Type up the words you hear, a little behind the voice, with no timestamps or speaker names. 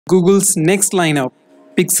Google's next lineup,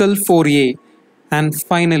 Pixel 4a, and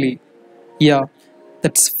finally, yeah,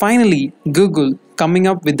 that's finally Google coming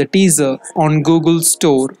up with the teaser on Google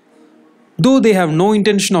Store. Though they have no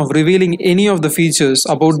intention of revealing any of the features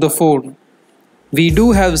about the phone, we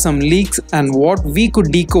do have some leaks and what we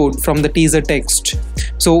could decode from the teaser text.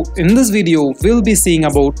 So in this video, we'll be seeing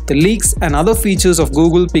about the leaks and other features of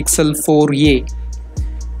Google Pixel 4a.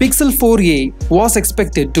 Pixel 4a was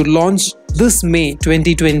expected to launch this May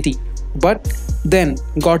 2020, but then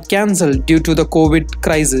got cancelled due to the COVID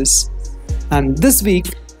crisis. And this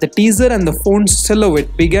week, the teaser and the phone's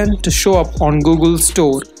silhouette began to show up on Google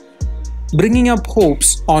Store, bringing up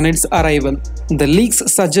hopes on its arrival. The leaks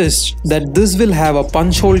suggest that this will have a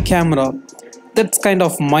punch hole camera. That's kind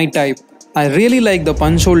of my type. I really like the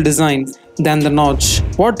punch hole design than the notch.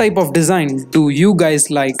 What type of design do you guys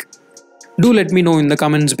like? Do let me know in the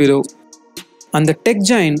comments below. And the tech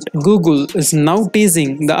giant Google is now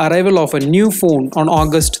teasing the arrival of a new phone on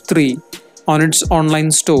August 3 on its online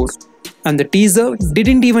store. And the teaser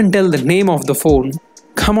didn't even tell the name of the phone.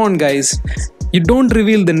 Come on guys, you don't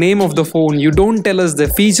reveal the name of the phone, you don't tell us the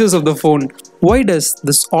features of the phone. Why does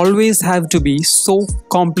this always have to be so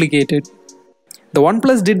complicated? The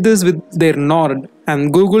OnePlus did this with their Nord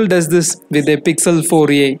and Google does this with their Pixel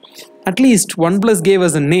 4a. At least OnePlus gave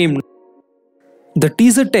us a name. The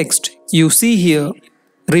teaser text you see here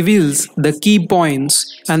reveals the key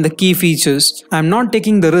points and the key features. I'm not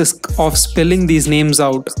taking the risk of spelling these names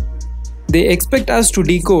out. They expect us to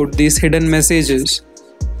decode these hidden messages.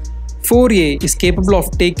 4a is capable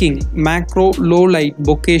of taking macro low light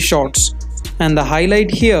bokeh shots, and the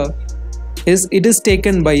highlight here is it is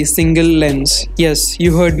taken by a single lens. Yes,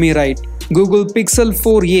 you heard me right. Google Pixel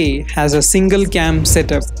 4a has a single cam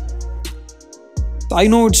setup. I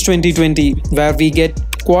know it's 2020 where we get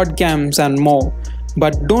quad cams and more,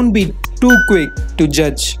 but don't be too quick to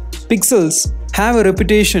judge. Pixels have a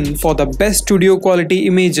reputation for the best studio quality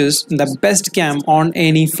images, the best cam on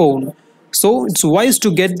any phone. So it's wise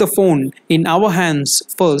to get the phone in our hands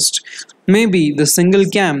first. Maybe the single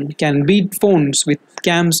cam can beat phones with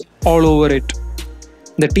cams all over it.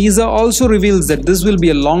 The teaser also reveals that this will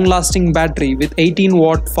be a long-lasting battery with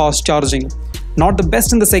 18-watt fast charging. Not the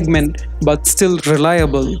best in the segment, but still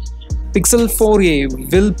reliable. Pixel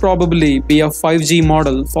 4a will probably be a 5G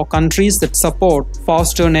model for countries that support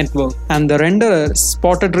faster network, and the renderer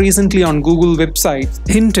spotted recently on Google website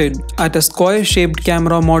hinted at a square-shaped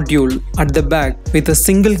camera module at the back with a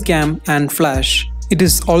single cam and flash. It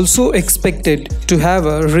is also expected to have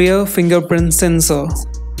a rear fingerprint sensor,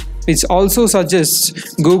 which also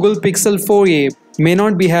suggests Google Pixel 4a may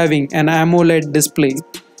not be having an AMOLED display.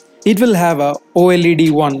 It will have a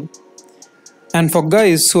OLED one. And for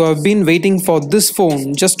guys who have been waiting for this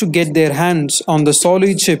phone just to get their hands on the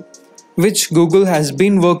Soli chip, which Google has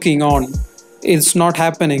been working on, it's not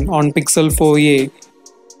happening on Pixel 4a.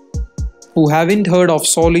 Who haven't heard of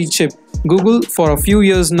Soli chip, Google for a few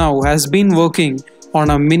years now has been working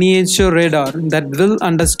on a miniature radar that will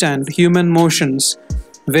understand human motions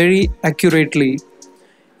very accurately.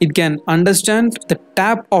 It can understand the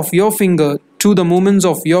tap of your finger to the movements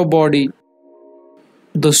of your body.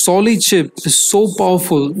 The Soli chip is so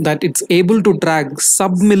powerful that it's able to track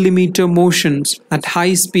sub-millimeter motions at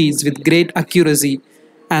high speeds with great accuracy.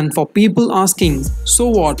 And for people asking, so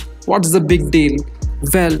what? What's the big deal?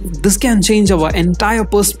 Well, this can change our entire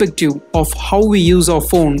perspective of how we use our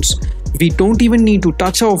phones. We don't even need to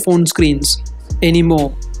touch our phone screens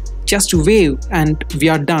anymore. Just wave and we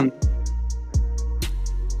are done.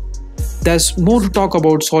 There's more to talk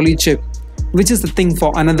about Soli chip, which is the thing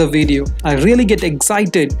for another video. I really get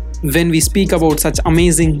excited when we speak about such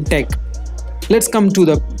amazing tech. Let's come to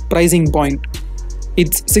the pricing point.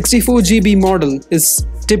 Its 64GB model is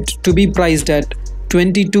tipped to be priced at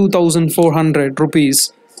 22,400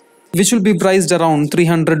 rupees, which will be priced around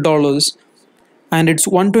 $300, and its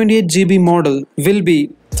 128GB model will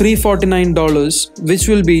be $349, which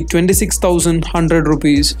will be 26,100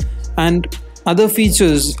 rupees, and other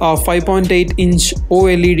features are 5.8-inch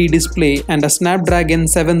OLED display and a Snapdragon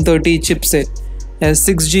 730 chipset, a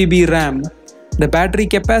 6GB RAM. The battery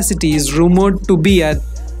capacity is rumored to be at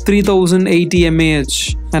 3080 mAh,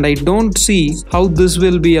 and I don't see how this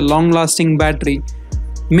will be a long-lasting battery.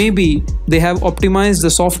 Maybe they have optimized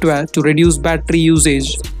the software to reduce battery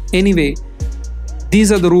usage. Anyway,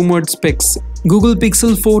 these are the rumored specs. Google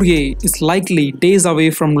Pixel 4a is likely days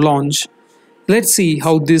away from launch. Let's see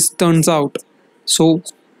how this turns out. So,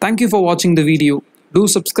 thank you for watching the video. Do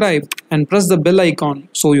subscribe and press the bell icon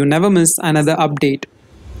so you never miss another update.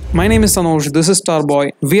 My name is Sanoj, this is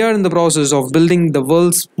StarBoy. We are in the process of building the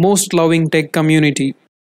world's most loving tech community.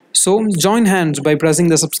 So join hands by pressing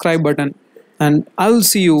the subscribe button, and I'll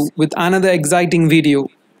see you with another exciting video.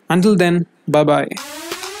 Until then, bye bye.